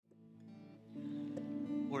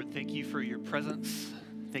Lord, thank you for your presence.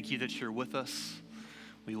 Thank you that you're with us.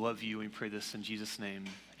 We love you. We pray this in Jesus' name.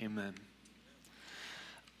 Amen.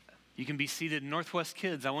 You can be seated. Northwest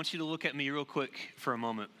kids, I want you to look at me real quick for a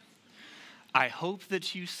moment. I hope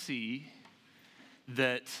that you see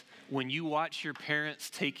that when you watch your parents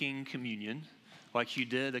taking communion, like you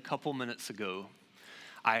did a couple minutes ago,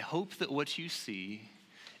 I hope that what you see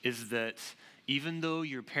is that even though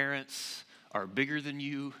your parents are bigger than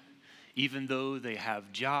you, even though they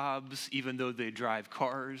have jobs, even though they drive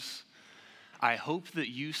cars, I hope that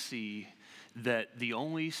you see that the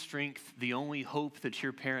only strength, the only hope that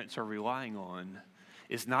your parents are relying on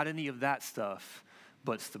is not any of that stuff,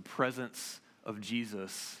 but it's the presence of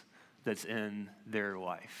Jesus that's in their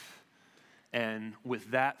life. And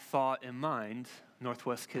with that thought in mind,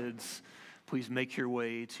 Northwest kids, please make your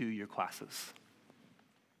way to your classes.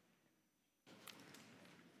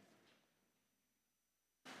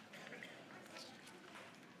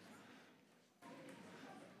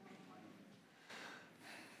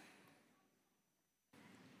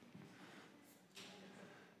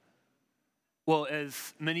 Well,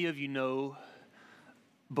 as many of you know,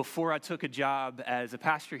 before I took a job as a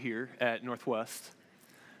pastor here at Northwest,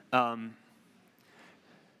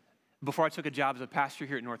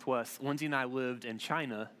 Lindsay and I lived in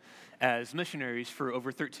China as missionaries for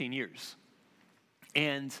over 13 years.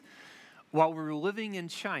 And while we were living in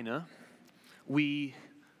China, we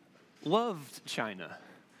loved China.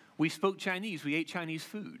 We spoke Chinese. We ate Chinese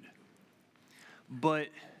food. But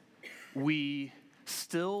we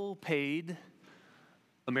still paid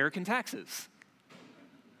American taxes.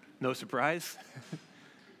 No surprise.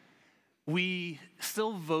 We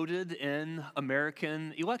still voted in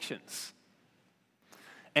American elections.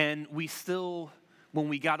 And we still, when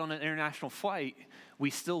we got on an international flight,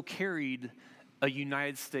 we still carried a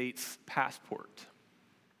United States passport.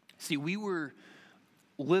 See, we were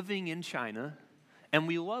living in China, and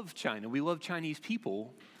we loved China. We loved Chinese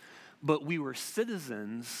people, but we were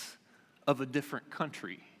citizens of a different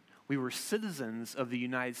country. We were citizens of the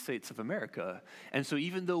United States of America. And so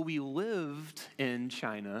even though we lived in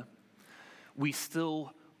China, we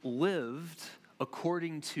still lived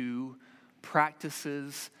according to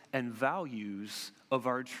practices and values of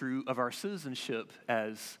our citizenship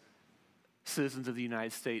as citizens of the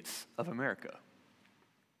United States of America.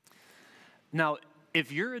 Now,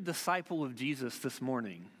 if you're a disciple of Jesus this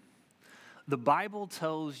morning, the Bible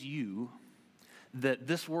tells you that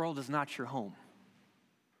this world is not your home.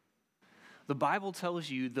 The Bible tells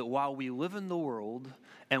you that while we live in the world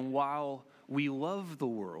and while we love the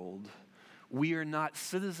world, we are not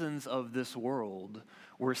citizens of this world.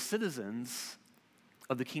 We're citizens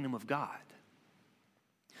of the kingdom of God.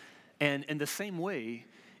 And in the same way,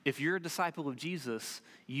 if you're a disciple of Jesus,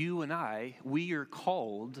 you and I, we are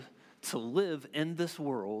called to live in this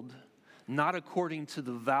world, not according to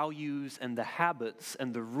the values and the habits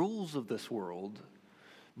and the rules of this world,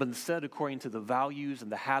 but instead according to the values and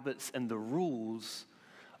the habits and the rules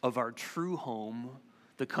of our true home,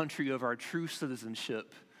 the country of our true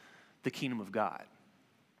citizenship, the kingdom of God.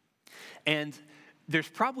 And there's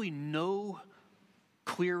probably no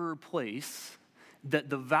clearer place that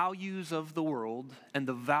the values of the world and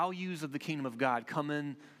the values of the kingdom of God come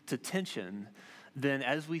into tension than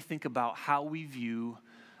as we think about how we view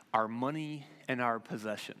our money and our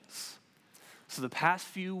possessions. So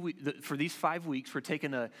for these 5 weeks, we're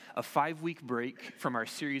taking a 5-week break from our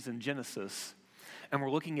series in Genesis, and we're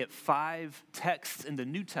looking at 5 texts in the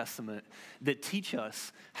New Testament that teach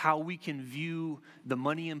us how we can view the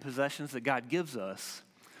money and possessions that God gives us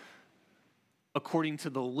according to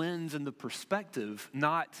the lens and the perspective,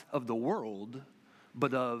 not of the world,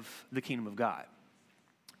 but of the kingdom of God.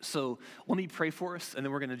 So let me pray for us, and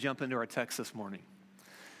then we're going to jump into our text this morning.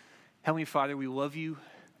 Heavenly Father, we love you.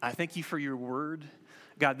 I thank you for your word.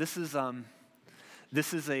 God, this is not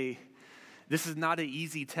an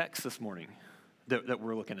easy text this morning that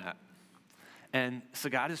we're looking at. And so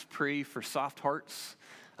God, I just pray for soft hearts.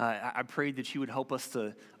 I pray that you would help us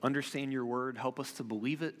to understand your word, help us to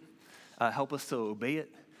believe it, help us to obey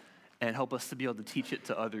it, and help us to be able to teach it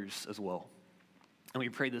to others as well. And we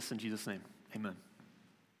pray this in Jesus' name. Amen.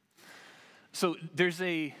 So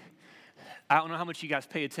I don't know how much you guys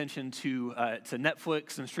pay attention to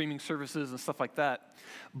Netflix and streaming services and stuff like that,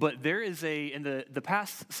 but there is in the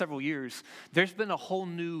past several years, there's been a whole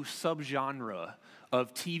new subgenre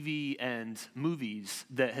of TV and movies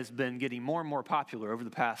that has been getting more and more popular over the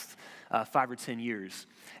past 5 or 10 years.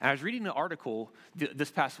 And I was reading an article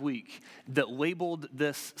this past week that labeled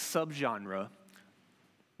this subgenre,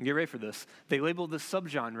 get ready for this, they labeled this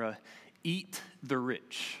subgenre, Eat the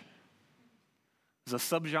Rich.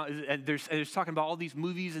 There's a subgenre, and there's talking about all these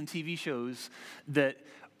movies and TV shows that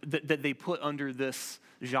they put under this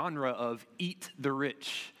genre of eat the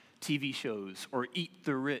rich TV shows or eat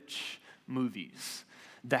the rich movies.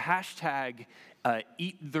 The hashtag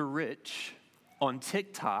eat the rich on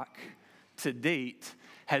TikTok to date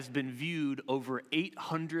has been viewed over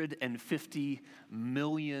 850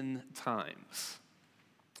 million times.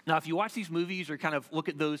 Now, if you watch these movies or kind of look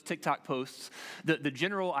at those TikTok posts, the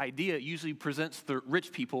general idea usually presents the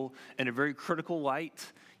rich people in a very critical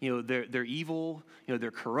light. You know, they're evil, you know, they're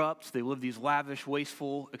corrupt, they live these lavish,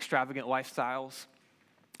 wasteful, extravagant lifestyles.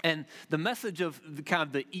 And the message of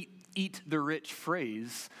the eat the rich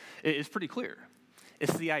phrase is pretty clear.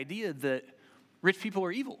 It's the idea that rich people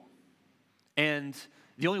are evil. And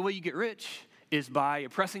the only way you get rich is by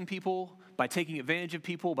oppressing people, by taking advantage of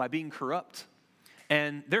people, by being corrupt.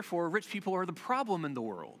 And therefore, rich people are the problem in the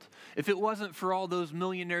world. If it wasn't for all those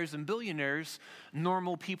millionaires and billionaires,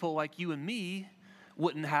 normal people like you and me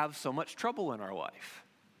wouldn't have so much trouble in our life,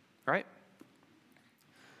 right?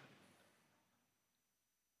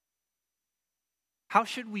 How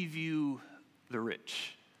should we view the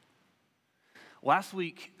rich? Last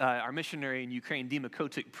week, our missionary in Ukraine, Dima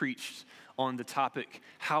Kotik, preached on the topic,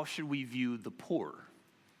 how should we view the poor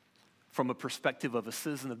from a perspective of a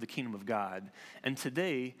citizen of the kingdom of God. And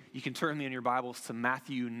today, you can turn me in your Bibles to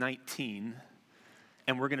Mathew 19,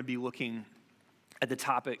 and we're going to be looking at the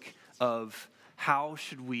topic of how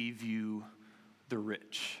should we view the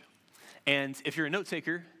rich. And if you're a note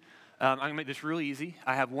taker, I'm going to make this really easy.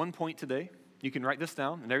 I have one point today. You can write this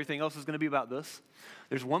down, and everything else is going to be about this.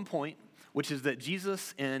 There's one point, which is that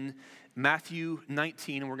Jesus in Matthew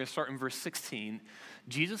 19, and we're going to start in verse 16,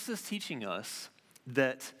 Jesus is teaching us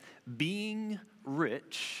that being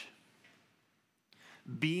rich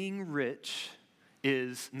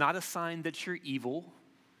is not a sign that you're evil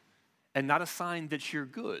and not a sign that you're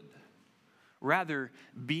good. Rather,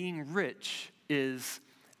 being rich is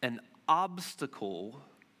an obstacle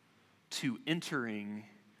to entering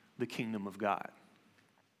the kingdom of God.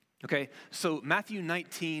 Okay, so Matthew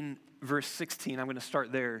 19, verse 16, I'm going to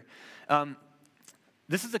start there.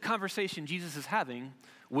 This is a conversation Jesus is having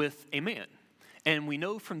with a man. And we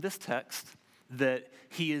know from this text that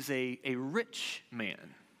he is a rich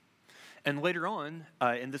man. And later on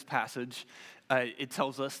in this passage, it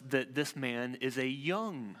tells us that this man is a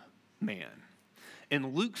young man.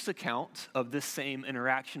 In Luke's account of this same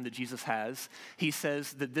interaction that Jesus has, he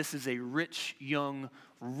says that this is a rich young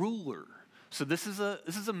ruler. So this is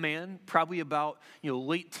a man, probably about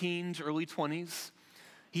late teens, early 20s.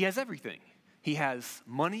 He has everything. He has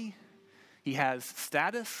money, he has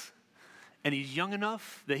status, and he's young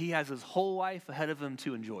enough that he has his whole life ahead of him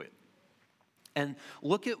to enjoy it. And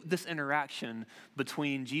look at this interaction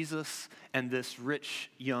between Jesus and this rich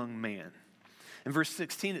young man. In verse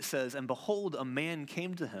 16 it says, "And behold, a man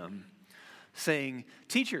came to him, saying,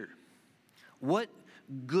 'Teacher, what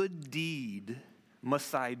good deed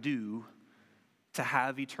must I do to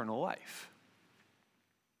have eternal life?'"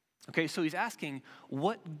 Okay, so he's asking,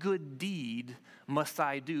 what good deed must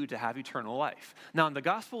I do to have eternal life? Now, in the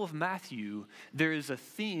Gospel of Matthew, there is a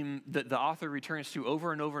theme that the author returns to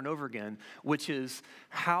over and over and over again, which is,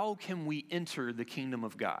 how can we enter the kingdom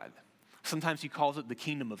of God? Sometimes he calls it the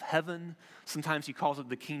kingdom of heaven. Sometimes he calls it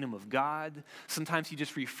the kingdom of God. Sometimes he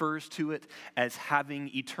just refers to it as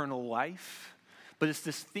having eternal life. But it's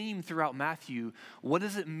this theme throughout Matthew. What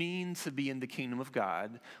does it mean to be in the kingdom of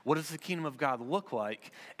God? What does the kingdom of God look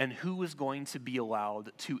like? And who is going to be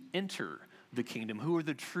allowed to enter the kingdom? Who are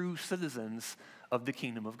the true citizens of the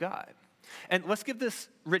kingdom of God? And let's give this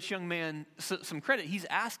rich young man some credit. He's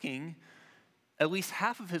asking, at least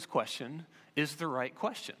half of his question is the right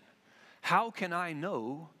question. How can I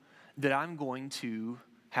know that I'm going to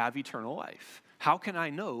have eternal life? How can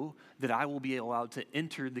I know that I will be allowed to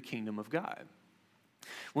enter the kingdom of God?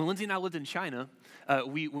 When Lindsay and I lived in China,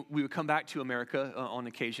 we would come back to America on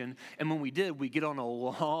occasion, and when we did, we'd get on a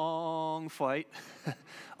long flight,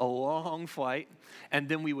 and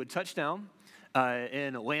then we would touch down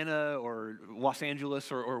in Atlanta or Los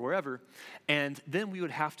Angeles or wherever, and then we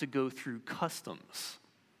would have to go through customs.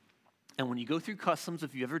 And when you go through customs,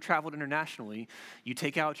 if you ever traveled internationally, you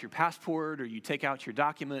take out your passport or you take out your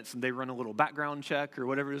documents and they run a little background check or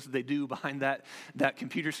whatever it is they do behind that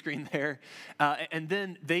computer screen there. And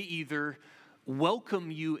then they either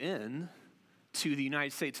welcome you in to the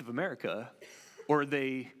United States of America or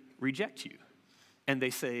they reject you. And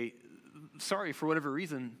they say, sorry, for whatever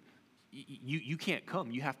reason, you can't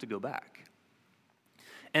come. You have to go back.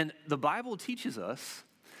 And the Bible teaches us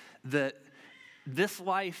that this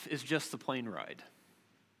life is just a plane ride.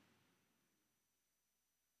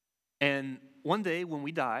 And one day when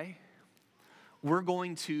we die, we're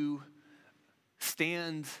going to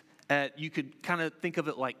stand at, you could kind of think of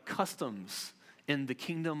it like customs in the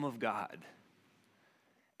kingdom of God.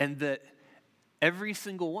 And that every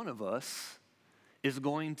single one of us is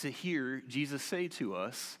going to hear Jesus say to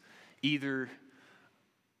us, either,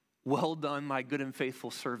 "Well done, my good and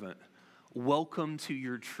faithful servant. Welcome to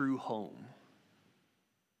your true home."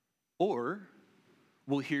 Or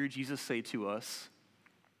we'll hear Jesus say to us,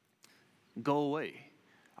 "Go away.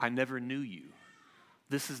 I never knew you.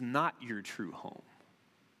 This is not your true home."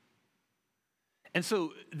 And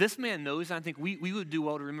so this man knows, and I think we would do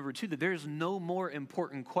well to remember too, that there is no more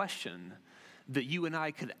important question that you and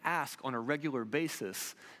I could ask on a regular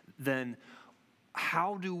basis than,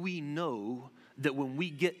 how do we know that when we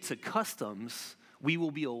get to customs, we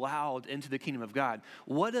will be allowed into the kingdom of God?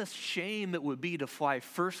 What a shame it would be to fly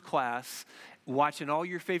first class, watching all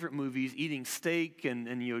your favorite movies, eating steak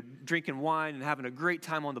and drinking wine and having a great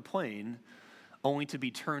time on the plane, only to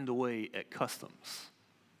be turned away at customs,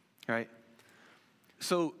 right?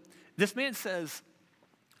 So this man says,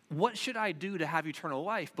 "What should I do to have eternal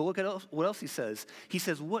life?" But look at what else he says. He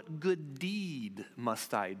says, "What good deed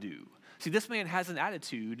must I do?" See, this man has an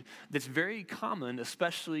attitude that's very common,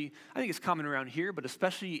 especially, I think it's common around here, but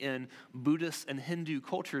especially in Buddhist and Hindu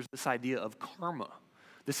cultures, this idea of karma.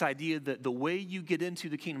 This idea that the way you get into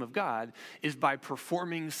the kingdom of God is by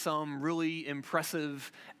performing some really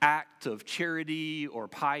impressive act of charity or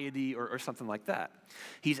piety or something like that.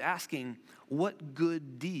 He's asking, what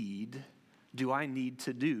good deed do I need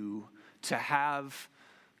to do to have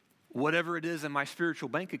whatever it is in my spiritual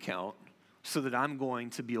bank account so that I'm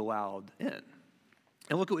going to be allowed in?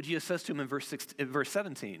 And look at what Jesus says to him in verse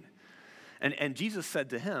 17. And Jesus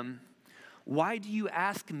said to him, "Why do you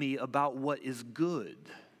ask me about what is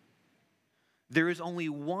good? There is only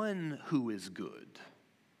one who is good.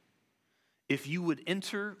 If you would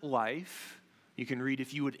enter life," you can read,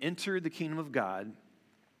 "if you would enter the kingdom of God,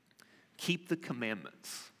 keep the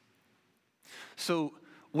commandments." So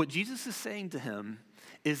what Jesus is saying to him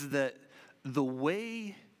is that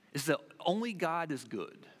only God is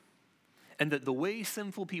good, and that the way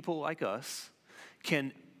sinful people like us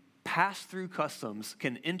can pass through customs,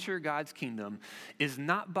 can enter God's kingdom, is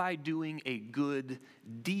not by doing a good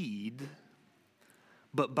deed,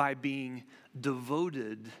 but by being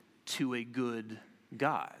devoted to a good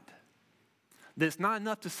God. That it's not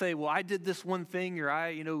enough to say, well, I did this one thing, or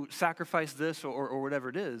I, sacrificed this, or whatever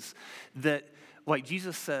it is. That, like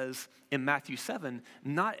Jesus says in Mathew 7,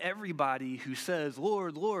 not everybody who says,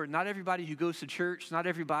 "Lord, Lord," not everybody who goes to church, not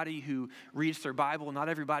everybody who reads their Bible, not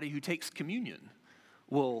everybody who takes communion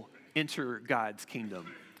will enter God's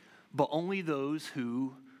kingdom, but only those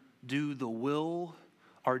who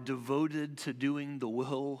are devoted to doing the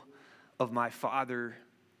will of my Father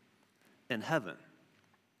in heaven.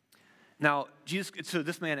 Now, so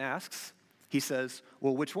this man asks, he says,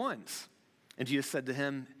 "Well, which ones?" And Jesus said to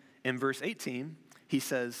him in verse 18, he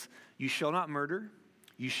says, "You shall not murder,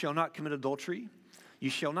 you shall not commit adultery,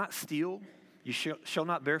 you shall not steal, you shall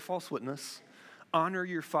not bear false witness, honor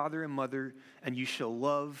your father and mother, and you shall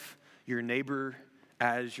love your neighbor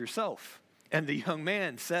as yourself." And the young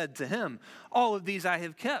man said to him, "All of these I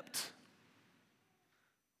have kept.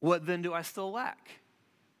 What then do I still lack?"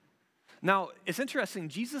 Now, it's interesting,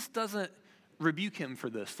 Jesus doesn't rebuke him for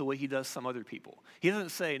this the way he does some other people. He doesn't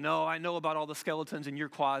say, "No, I know about all the skeletons in your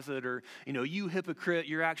closet," or, "You hypocrite,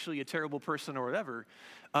 you're actually a terrible person," or whatever.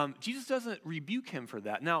 Jesus doesn't rebuke him for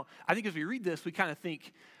that. Now, I think as we read this, we kind of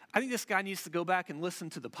think, I think this guy needs to go back and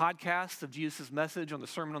listen to the podcast of Jesus' message on the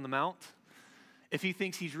Sermon on the Mount. If he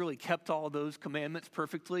thinks he's really kept all those commandments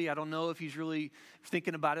perfectly, I don't know if he's really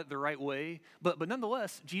thinking about it the right way. But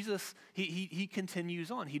nonetheless, Jesus, he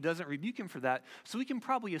continues on. He doesn't rebuke him for that. So we can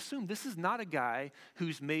probably assume this is not a guy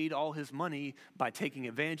who's made all his money by taking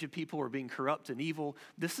advantage of people or being corrupt and evil.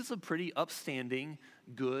 This is a pretty upstanding,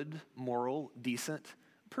 good, moral, decent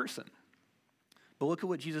person. But look at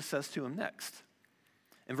what Jesus says to him next.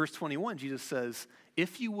 In verse 21, Jesus says,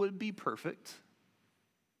 "If you would be perfect."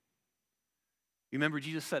 You remember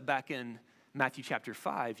Jesus said back in Matthew chapter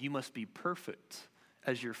 5, "You must be perfect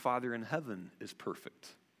as your Father in heaven is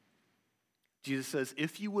perfect." Jesus says,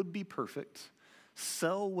 "If you would be perfect,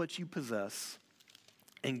 sell what you possess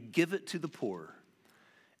and give it to the poor,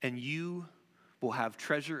 and you will have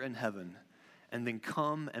treasure in heaven, and then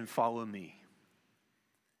come and follow me."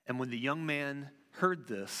 And when the young man heard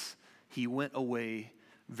this, he went away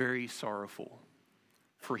very sorrowful,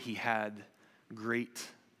 for he had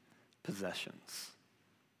great possessions.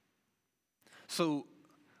 So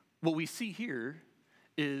what we see here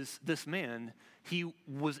is this man, He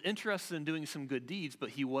was interested in doing some good deeds, but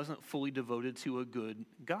he wasn't fully devoted to a good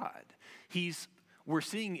God. We're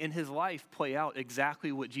seeing in his life play out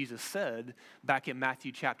exactly what Jesus said back in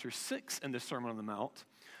Matthew chapter 6 in the Sermon on the Mount,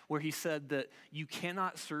 where he said that you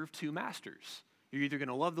cannot serve two masters. You're either going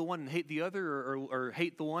to love the one and hate the other, or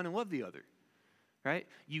hate the one and love the other, right?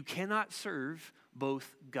 You cannot serve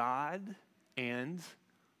both God and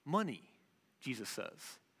money, Jesus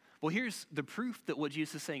says. Well, here's the proof that what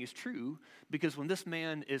Jesus is saying is true, because when this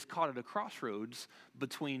man is caught at a crossroads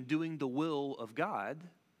between doing the will of God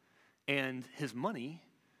and his money,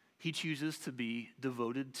 he chooses to be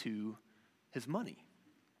devoted to his money.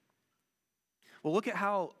 Well, look at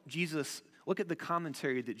the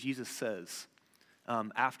commentary that Jesus says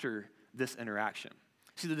after this interaction.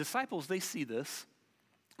 See, the disciples, they see this,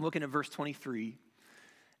 looking at verse 23,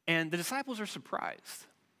 and the disciples are surprised.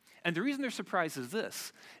 And the reason they're surprised is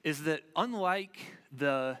this, is that unlike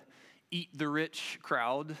the eat the rich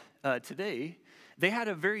crowd today, they had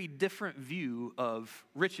a very different view of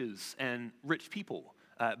riches and rich people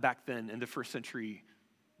back then in the first century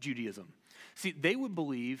Judaism. See, they would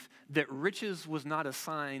believe that riches was not a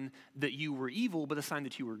sign that you were evil, but a sign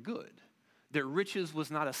that you were good. That riches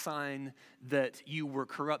was not a sign that you were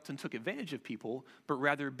corrupt and took advantage of people, but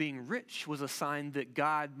rather being rich was a sign that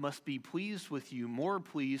God must be pleased with you, more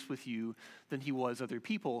pleased with you than he was other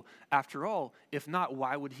people. After all, if not,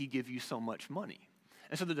 why would he give you so much money?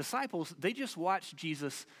 And so the disciples, they just watched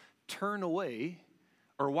Jesus turn away,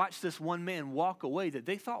 or watch this one man walk away that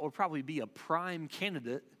they thought would probably be a prime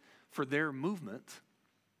candidate for their movement,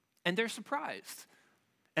 and they're surprised.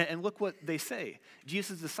 And look what they say.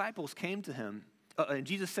 Jesus' disciples came to him, and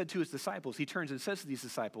Jesus said to his disciples, he turns and says to these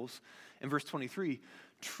disciples in verse 23,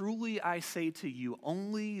 "Truly I say to you,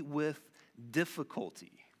 only with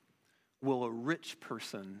difficulty will a rich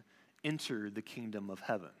person enter the kingdom of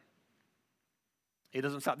heaven." It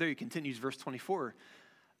doesn't stop there. He continues, verse 24,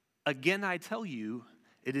 "Again I tell you,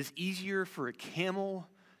 it is easier for a camel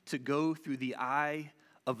to go through the eye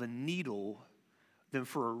of a needle than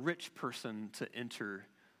for a rich person to enter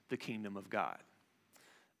the kingdom of God."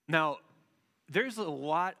 Now, there's a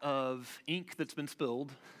lot of ink that's been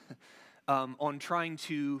spilled on trying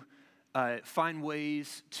to find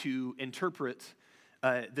ways to interpret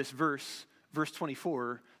this verse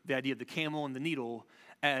 24, the idea of the camel and the needle,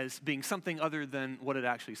 as being something other than what it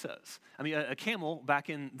actually says. I mean, a camel, back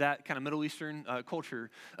in that kind of Middle Eastern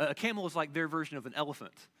culture, a camel is like their version of an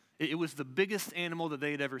elephant. It was the biggest animal that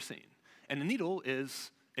they had ever seen. And the needle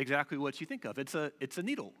is exactly what you think of. It's a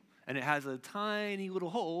needle, and it has a tiny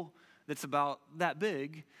little hole that's about that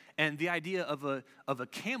big. And the idea of a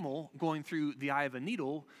camel going through the eye of a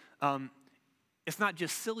needle, it's not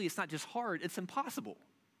just silly, it's not just hard, it's impossible,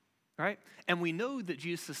 right? And we know that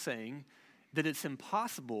Jesus is saying that it's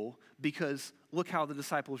impossible because look how the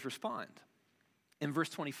disciples respond. In verse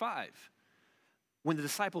 25, when the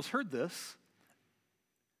disciples heard this,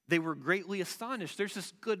 they were greatly astonished. There's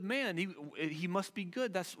this good man. He must be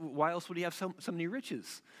good. Why else would he have so many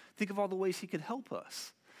riches? Think of all the ways he could help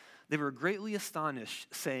us. They were greatly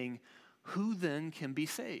astonished, saying, "Who then can be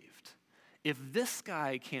saved?" If this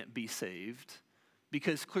guy can't be saved,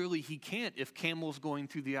 because clearly he can't, if camels going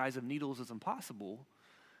through the eyes of needles is impossible,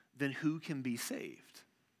 then who can be saved?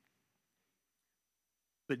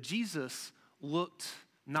 But Jesus looked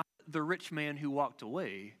not at the rich man who walked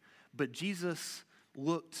away, but Jesus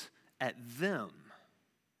looked at them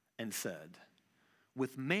and said,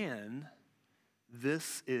 "With man,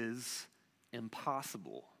 this is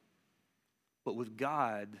impossible, but with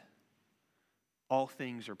God, all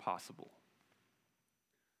things are possible."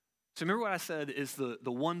 So remember what I said is the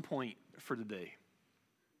one point for today.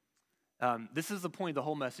 This is the point of the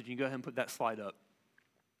whole message. You can go ahead and put that slide up.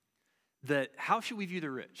 That how should we view the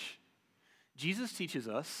rich? Jesus teaches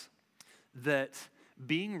us that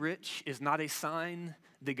being rich is not a sign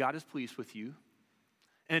that God is pleased with you.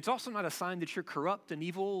 And it's also not a sign that you're corrupt and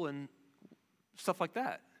evil and stuff like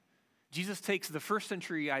that. Jesus takes the first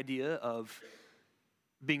century idea of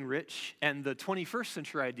being rich and the 21st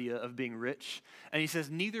century idea of being rich, and he says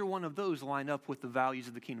neither one of those line up with the values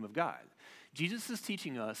of the kingdom of God. Jesus is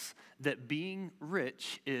teaching us that being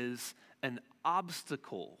rich is an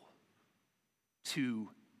obstacle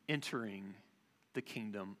to entering the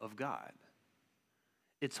kingdom of God.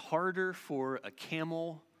 It's harder for a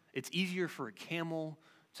camel, it's easier for a camel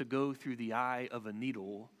to go through the eye of a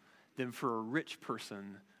needle than for a rich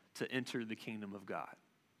person to enter the kingdom of God.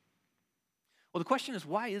 Well, the question is,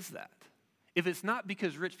 why is that? If it's not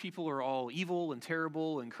because rich people are all evil and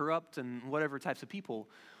terrible and corrupt and whatever types of people,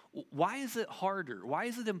 why is it harder? Why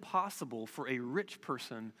is it impossible for a rich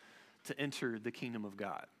person to enter the kingdom of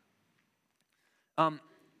God?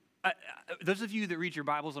 Those of you that read your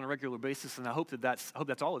Bibles on a regular basis, and I hope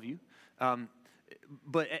that's all of you.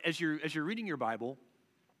 But as you're reading your Bible,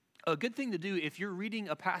 a good thing to do if you're reading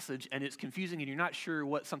a passage and it's confusing and you're not sure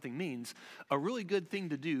what something means, a really good thing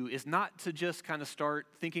to do is not to just kind of start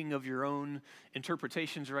thinking of your own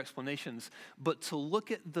interpretations or explanations, but to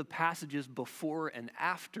look at the passages before and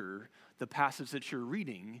after the passage that you're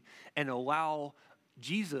reading and allow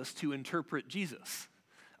Jesus to interpret Jesus.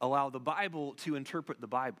 Allow the Bible to interpret the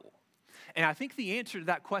Bible. And I think the answer to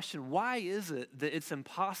that question, why is it that it's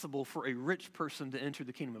impossible for a rich person to enter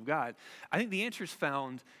the kingdom of God? I think the answer is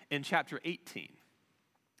found in chapter 18.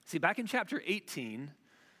 See, back in chapter 18,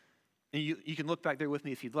 and you can look back there with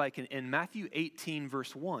me if you'd like, in Matthew 18,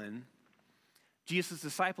 verse 1, Jesus'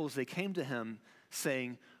 disciples, they came to him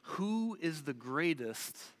saying, "Who is the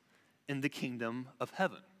greatest in the kingdom of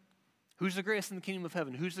heaven?" Who's the greatest in the kingdom of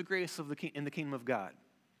heaven? Who's the greatest in the kingdom of God?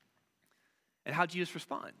 And how did Jesus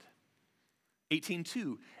respond?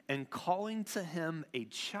 18:2, and calling to him a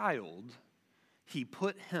child, he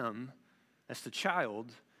put him, that's the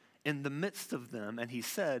child, in the midst of them, and he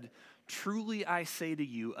said, "Truly I say to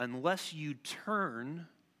you, unless you turn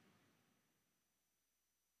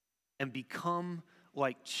and become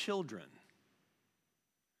like children,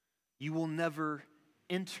 you will never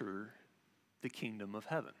enter the kingdom of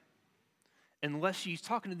heaven." Unless he's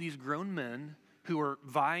talking to these grown men who are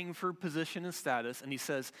vying for position and status, and he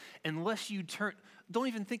says, unless you turn, don't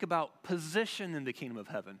even think about position in the kingdom of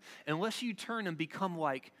heaven, unless you turn and become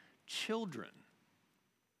like children,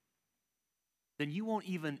 then you won't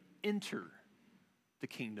even enter the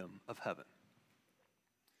kingdom of heaven.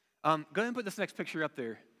 Go ahead and put this next picture up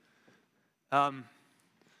there.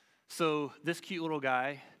 So this cute little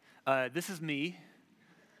guy, this is me.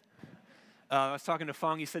 I was talking to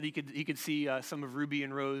Fong. He said he could see some of Ruby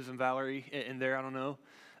and Rose and Valerie in there. I don't know.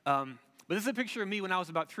 But this is a picture of me when I was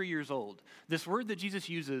about 3 years old. This word that Jesus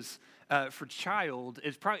uses for child,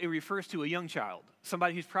 it refers to a young child,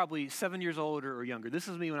 somebody who's probably 7 years old or younger. This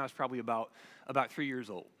is me when I was probably about 3 years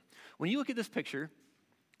old. When you look at this picture,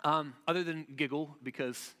 other than giggle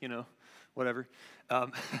because, whatever,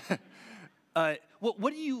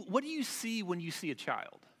 what do you see when you see a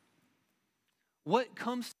child? What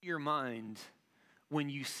comes to your mind when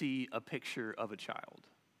you see a picture of a child?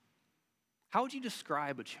 How would you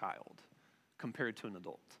describe a child compared to an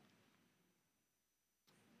adult?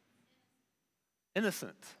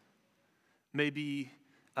 Innocent. Maybe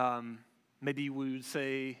we would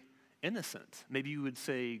say innocent. Maybe you would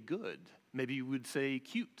say good. Maybe you would say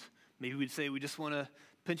cute. Maybe we'd say we just want to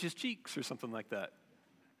pinch his cheeks or something like that.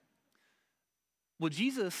 Well,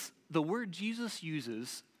 the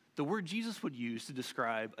word Jesus would use to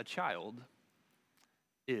describe a child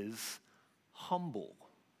is humble.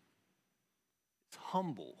 It's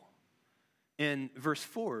humble. In verse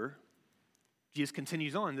 4, Jesus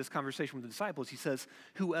continues on this conversation with the disciples. He says,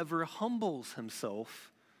 "Whoever humbles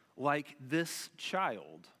himself like this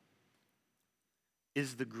child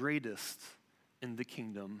is the greatest in the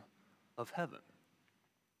kingdom of heaven."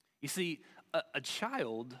 You see, a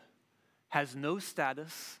child has no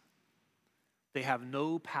status. They have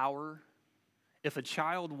no power. If a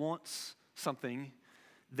child wants something,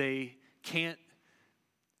 they can't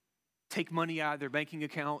take money out of their banking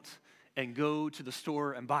account and go to the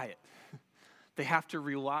store and buy it. They have to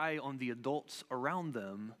rely on the adults around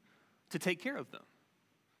them to take care of them.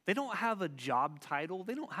 They don't have a job title.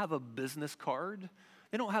 They don't have a business card.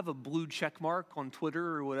 They don't have a blue check mark on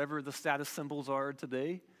Twitter or whatever the status symbols are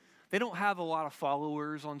today. They don't have a lot of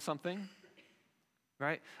followers on something.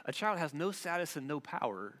 Right? A child has no status and no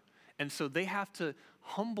power, and so they have to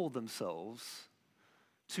humble themselves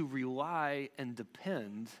to rely and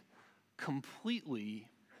depend completely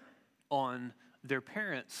on their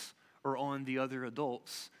parents or on the other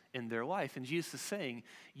adults in their life. And Jesus is saying,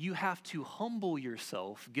 you have to humble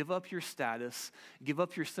yourself, give up your status, give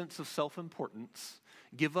up your sense of self-importance,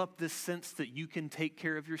 give up this sense that you can take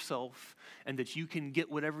care of yourself and that you can get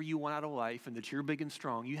whatever you want out of life and that you're big and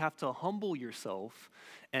strong. You have to humble yourself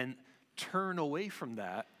and turn away from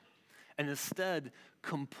that and instead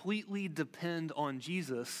completely depend on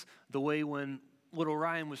Jesus the way when little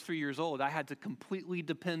Ryan was 3 years old, I had to completely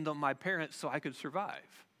depend on my parents so I could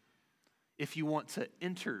survive. If you want to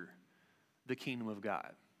enter the kingdom of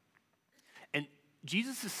God. And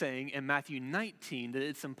Jesus is saying in Matthew 19 that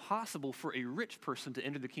it's impossible for a rich person to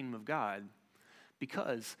enter the kingdom of God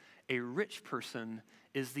because a rich person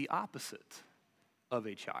is the opposite of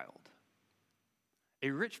a child. A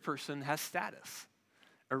rich person has status.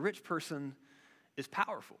 A rich person is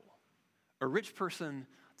powerful. A rich person,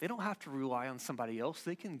 they don't have to rely on somebody else.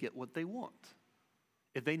 They can get what they want.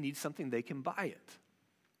 If they need something, they can buy it.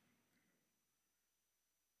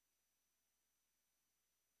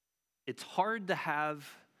 It's hard to have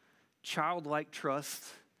childlike trust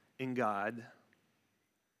in God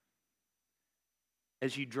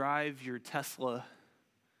as you drive your Tesla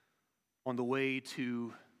on the way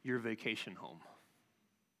to your vacation home.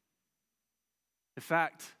 In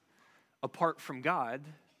fact, apart from God,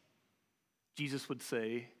 Jesus would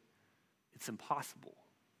say, it's impossible.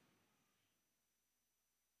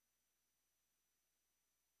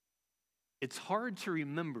 It's hard to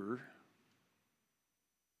remember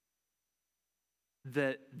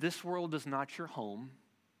that this world is not your home,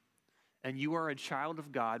 and you are a child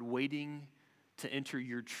of God waiting to enter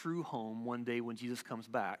your true home one day when Jesus comes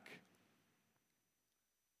back.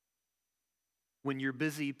 When you're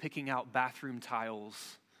busy picking out bathroom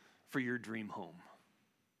tiles for your dream home.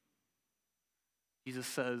 Jesus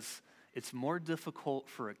says it's more difficult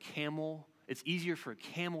for a camel, it's easier for a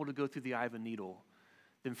camel to go through the eye of a needle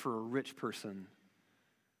than for a rich person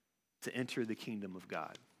to enter the kingdom of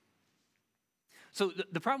God. So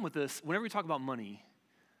the problem with this, whenever we talk about money,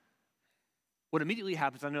 what immediately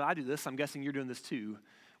happens, I know I do this, I'm guessing you're doing this too,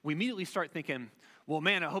 we immediately start thinking, well,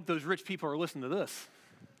 man, I hope those rich people are listening to this.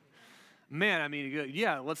 Man, I mean,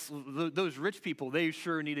 yeah, those rich people, they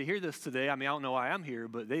sure need to hear this today. I mean, I don't know why I'm here,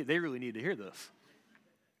 but they really need to hear this.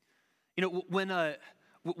 You know, when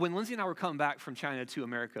Lindsay and I were coming back from China to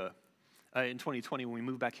America in 2020, when we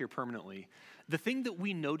moved back here permanently, the thing that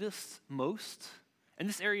we noticed most, and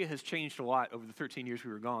this area has changed a lot over the 13 years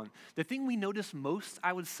we were gone, the thing we noticed most,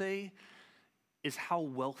 I would say, is how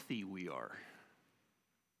wealthy we are.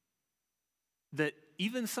 That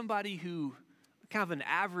even somebody who, kind of an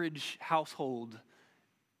average household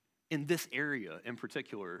in this area in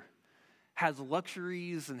particular, has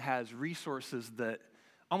luxuries and has resources that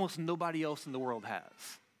almost nobody else in the world has.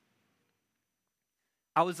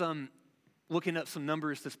 I was looking up some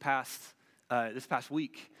numbers this past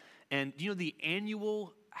week, and you know the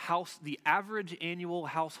average annual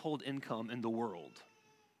household income in the world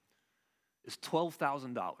is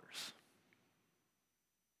 $12,000.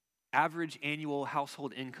 Average annual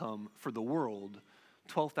household income for the world,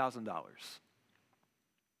 $12,000.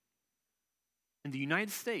 In the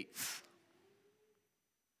United States,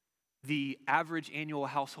 the average annual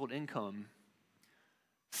household income,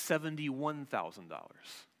 $71,000.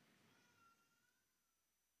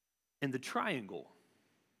 In the Triangle,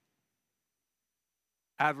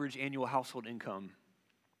 average annual household income,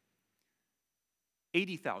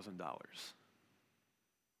 $80,000.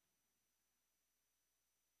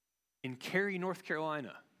 In Cary, North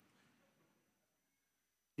Carolina,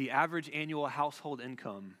 the average annual household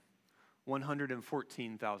income,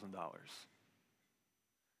 $114,000.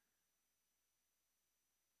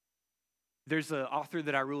 There's an author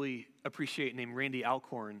that I really appreciate named Randy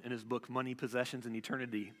Alcorn in his book, Money, Possessions, and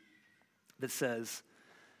Eternity, that says,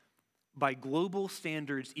 by global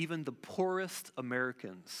standards, even the poorest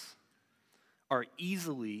Americans are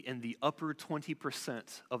easily in the upper 20%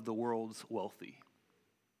 of the world's wealthy.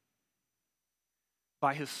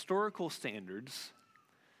 By historical standards,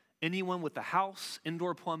 anyone with a house,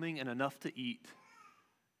 indoor plumbing, and enough to eat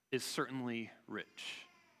is certainly rich.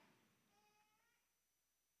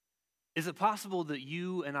 Is it possible that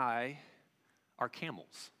you and I are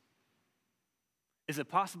camels? Is it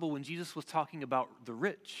possible when Jesus was talking about the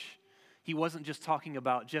rich, he wasn't just talking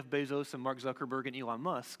about Jeff Bezos and Mark Zuckerberg and Elon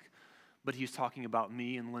Musk, but he's talking about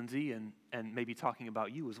me and Lindsay and maybe talking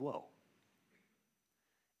about you as well.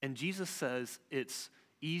 And Jesus says it's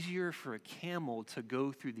easier for a camel to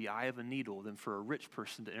go through the eye of a needle than for a rich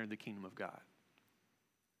person to enter the kingdom of God.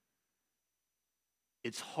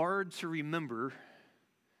 It's hard to remember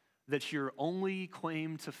that your only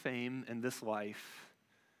claim to fame in this life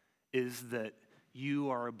is that you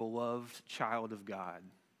are a beloved child of God,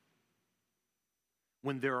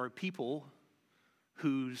 when there are people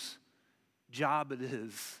whose job it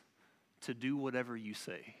is to do whatever you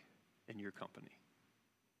say in your company.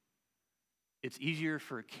 It's easier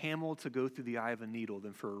for a camel to go through the eye of a needle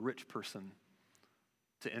than for a rich person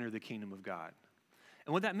to enter the kingdom of God.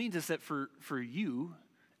 And what that means is that for you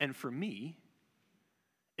and for me,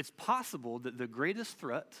 it's possible that the greatest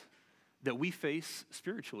threat that we face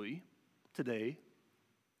spiritually today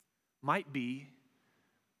might be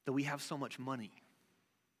that we have so much money.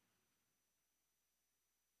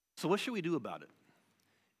 So what should we do about it?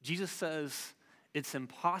 Jesus says it's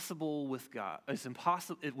impossible with God. It's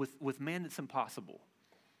impossible with man. It's impossible.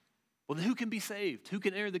 Well, then who can be saved? Who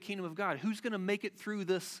can enter the kingdom of God? Who's going to make it through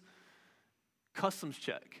this customs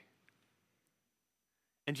check?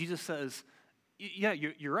 And Jesus says, yeah,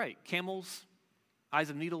 you're right. Camels, eyes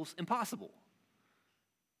of needles, impossible.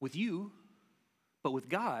 With you, but with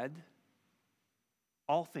God,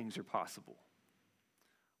 all things are possible.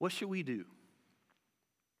 What should we do?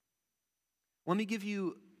 Let me give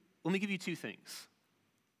you two things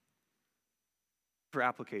for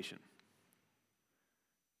application.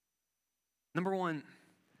 Number one,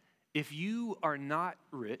 if you are not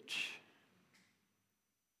rich,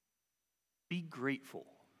 be grateful.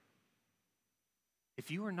 If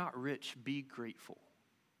you are not rich, be grateful.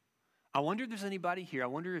 I wonder if there's anybody here. I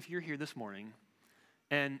wonder if you're here this morning,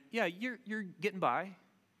 and yeah, you're getting by.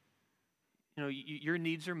 You know, your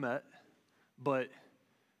needs are met, but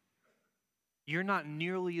you're not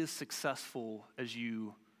nearly as successful as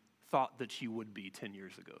you thought that you would be 10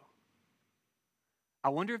 years ago. I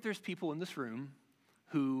wonder if there's people in this room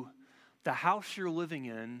who the house you're living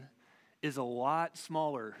in is a lot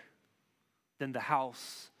smaller than the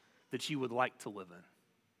house that you would like to live in.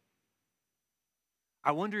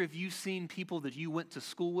 I wonder if you've seen people that you went to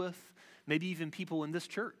school with, maybe even people in this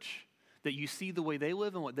church, that you see the way they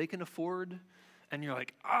live and what they can afford, and you're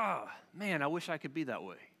like, man, I wish I could be that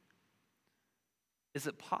way. Is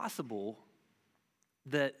it possible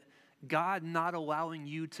that God not allowing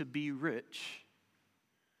you to be rich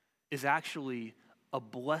is actually a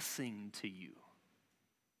blessing to you?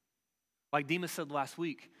 Like Demas said last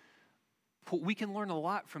week, we can learn a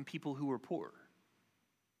lot from people who are poor.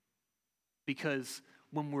 Because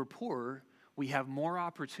when we're poor, we have more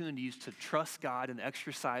opportunities to trust God and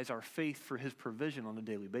exercise our faith for his provision on a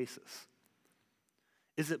daily basis.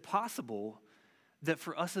 Is it possible that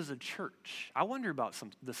for us as a church, I wonder about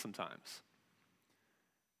this sometimes.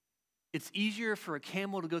 It's easier for a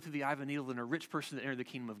camel to go through the eye of a needle than a rich person to enter the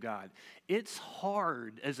kingdom of God. It's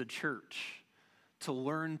hard as a church to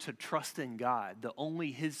learn to trust in God, that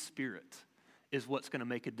only his Spirit is what's going to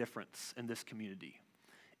make a difference in this community.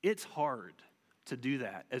 It's hard to do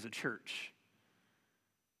that as a church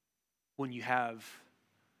when you have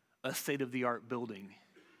a state-of-the-art building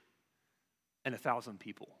and 1,000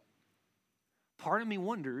 people. Part of me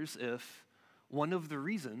wonders if one of the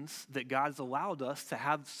reasons that God's allowed us to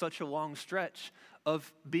have such a long stretch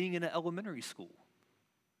of being in an elementary school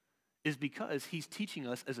is because he's teaching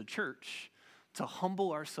us as a church to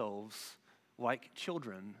humble ourselves like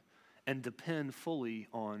children and depend fully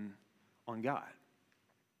on God.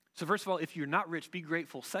 So first of all, if you're not rich, be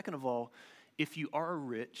grateful. Second of all, if you are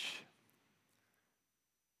rich,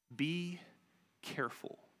 be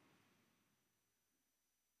careful.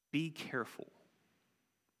 Be careful.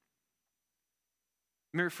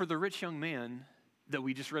 Remember, for the rich young man that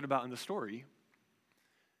we just read about in the story,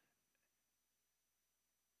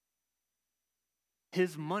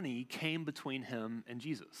 his money came between him and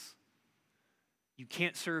Jesus. You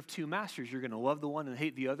can't serve two masters. You're going to love the one and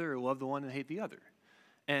hate the other, or love the one and hate the other.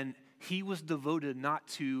 And he was devoted not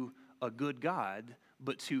to a good God,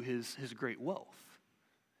 but to his great wealth.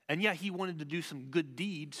 And yeah, he wanted to do some good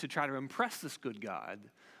deeds to try to impress this good God,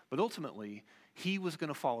 but ultimately, he was going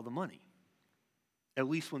to follow the money, at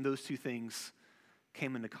least when those two things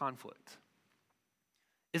came into conflict.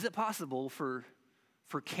 Is it possible for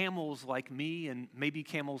camels like me and maybe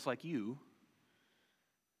camels like you,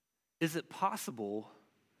 is it possible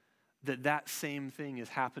that that same thing is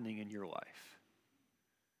happening in your life?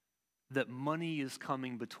 That money is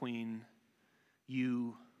coming between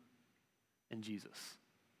you and Jesus?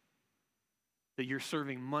 That you're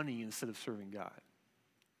serving money instead of serving God?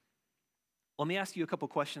 Let me ask you a couple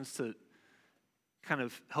questions to kind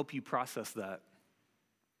of help you process that.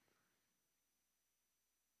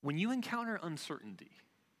 When you encounter uncertainty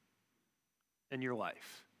in your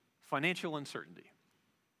life, financial uncertainty,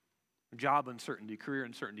 job uncertainty, career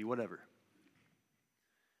uncertainty, whatever,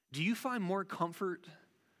 do you find more comfort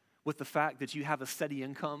with the fact that you have a steady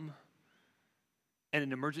income and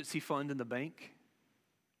an emergency fund in the bank?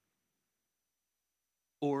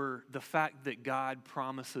 Or the fact that God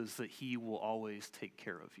promises that he will always take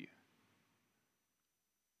care of you?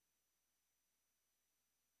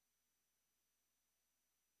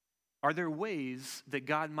 Are there ways that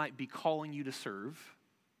God might be calling you to serve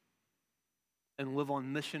and live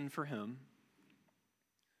on mission for him,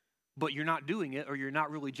 but you're not doing it, or you're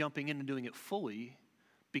not really jumping in and doing it fully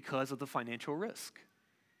because of the financial risk?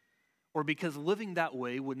 Or because living that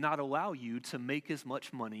way would not allow you to make as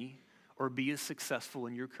much money or be as successful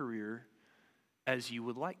in your career as you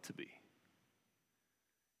would like to be?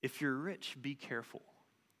 If you're rich, be careful.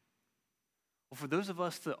 Well, for those of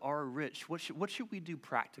us that are rich, what should we do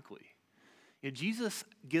practically? You know, Jesus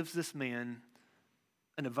gives this man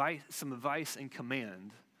some advice and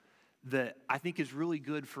command that I think is really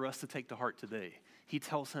good for us to take to heart today. He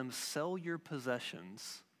tells him, sell your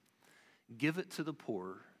possessions, give it to the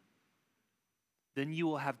poor, then you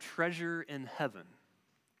will have treasure in heaven,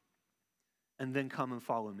 and then come and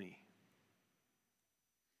follow me.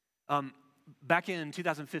 Back in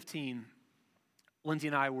 2015, Lindsay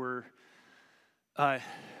and I were in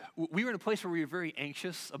a place where we were very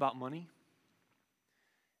anxious about money.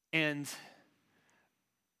 And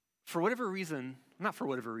for whatever reason, not for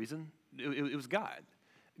whatever reason, it was God.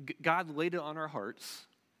 God laid it on our hearts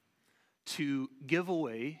to give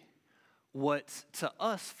away what to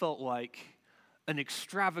us felt like an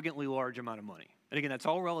extravagantly large amount of money. And again, that's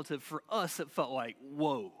all relative. For us, it felt like,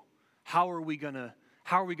 whoa, how are we gonna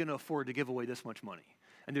afford to give away this much money?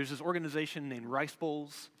 And there's this organization named Rice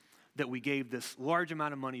Bowls that we gave this large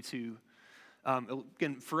amount of money to.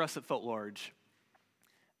 Again, for us, it felt large.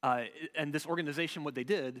 And this organization, what they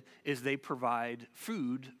did is they provide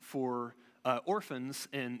food for orphans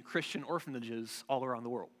in Christian orphanages all around the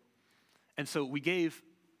world. And so we gave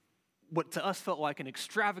what to us felt like an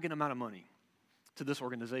extravagant amount of money to this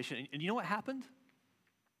organization. And you know what happened?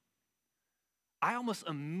 I almost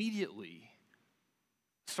immediately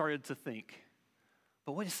started to think,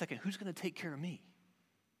 but wait a second, who's going to take care of me?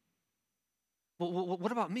 Well,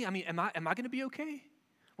 what about me? I mean, am I going to be okay?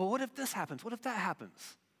 Well, what if this happens? What if that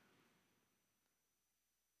happens?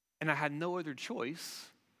 And I had no other choice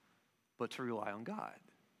but to rely on God.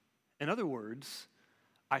 In other words,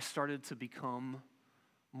 I started to become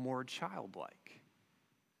more childlike.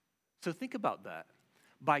 So think about that.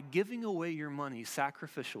 By giving away your money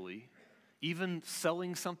sacrificially, even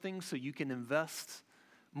selling something so you can invest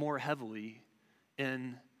more heavily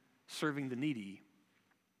in serving the needy,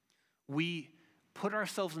 we put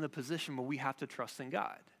ourselves in a position where we have to trust in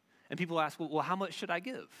God. And people ask, well, how much should I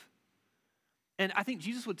give? And I think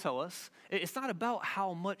Jesus would tell us, it's not about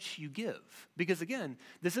how much you give. Because again,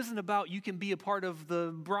 this isn't about you can be a part of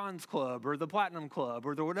the bronze club or the platinum club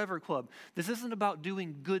or the whatever club. This isn't about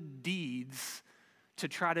doing good deeds to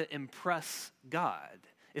try to impress God.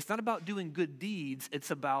 It's not about doing good deeds. It's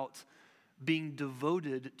about being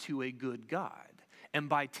devoted to a good God. And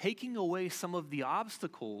by taking away some of the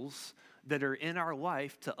obstacles that are in our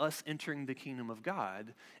life to us entering the kingdom of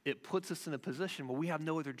God, it puts us in a position where we have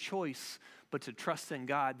no other choice but to trust in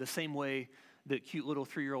God the same way that cute little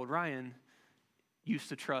 3-year-old Ryan used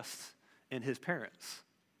to trust in his parents.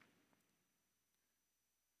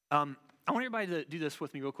 I want everybody to do this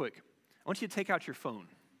with me real quick. I want you to take out your phone.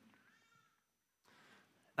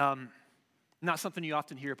 Not something you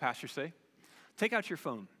often hear a pastor say. Take out your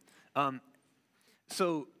phone.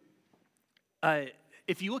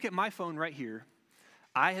 If you look at my phone right here,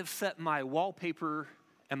 I have set my wallpaper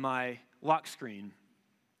and my lock screen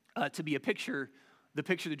to be the picture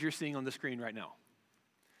that you're seeing on the screen right now.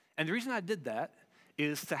 And the reason I did that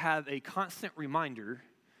is to have a constant reminder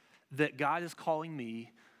that God is calling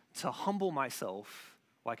me to humble myself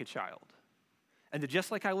like a child. And that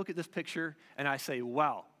just like I look at this picture and I say,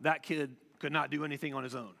 wow, that kid could not do anything on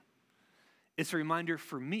his own. It's a reminder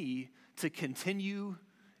for me to continue,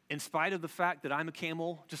 in spite of the fact that I'm a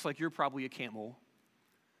camel, just like you're probably a camel,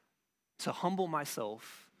 to humble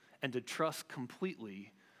myself and to trust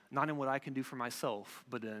completely, not in what I can do for myself,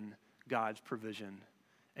 but in God's provision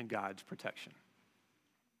and God's protection.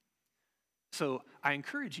 So I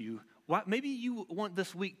encourage you, maybe you want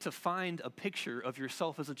this week to find a picture of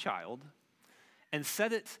yourself as a child and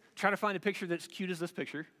try to find a picture that's cute as this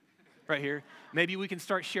picture right here. Maybe we can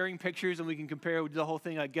start sharing pictures and we can compare the whole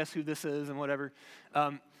thing, like guess who this is and whatever.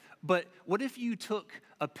 But what if you took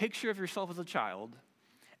a picture of yourself as a child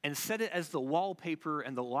and set it as the wallpaper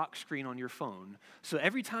and the lock screen on your phone, so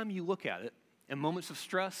every time you look at it, in moments of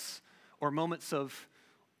stress or moments of,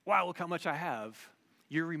 wow, look how much I have,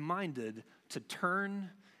 you're reminded to turn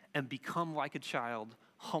and become like a child,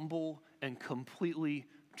 humble and completely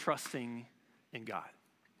trusting in God.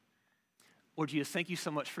 Lord Jesus, thank you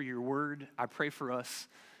so much for your word. I pray for us.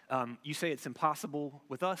 You say it's impossible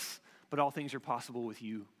with us, but all things are possible with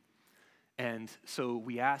you. And so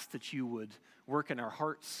we ask that you would work in our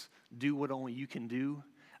hearts, do what only you can do.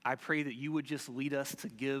 I pray that you would just lead us to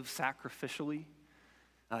give sacrificially,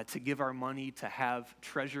 to give our money, to have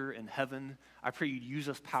treasure in heaven. I pray you'd use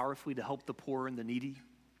us powerfully to help the poor and the needy.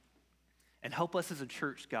 And help us as a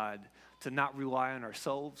church, God, to not rely on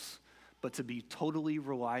ourselves, but to be totally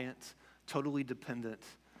reliant, totally dependent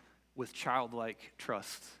with childlike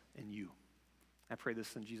trust in you. I pray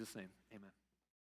this in Jesus' name.